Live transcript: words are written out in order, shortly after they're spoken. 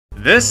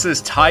This is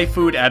Thai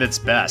food at its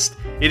best.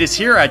 It is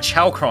here at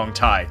Chow Krong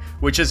Thai,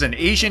 which is an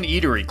Asian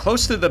eatery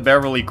close to the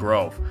Beverly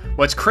Grove.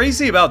 What's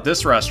crazy about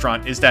this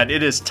restaurant is that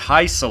it is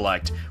Thai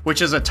Select,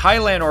 which is a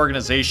Thailand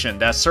organization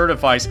that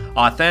certifies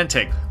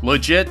authentic,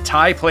 legit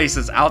Thai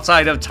places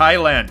outside of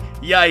Thailand.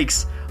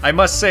 Yikes! I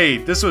must say,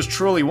 this was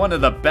truly one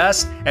of the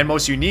best and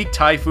most unique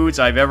Thai foods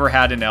I've ever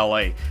had in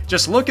LA.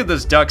 Just look at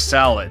this duck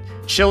salad,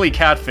 chili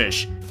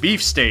catfish,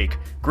 beef steak,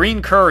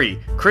 green curry,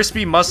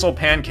 crispy mussel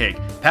pancake,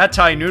 pad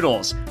thai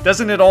noodles.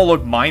 Doesn't it all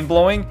look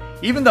mind-blowing?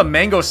 Even the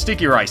mango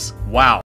sticky rice, wow.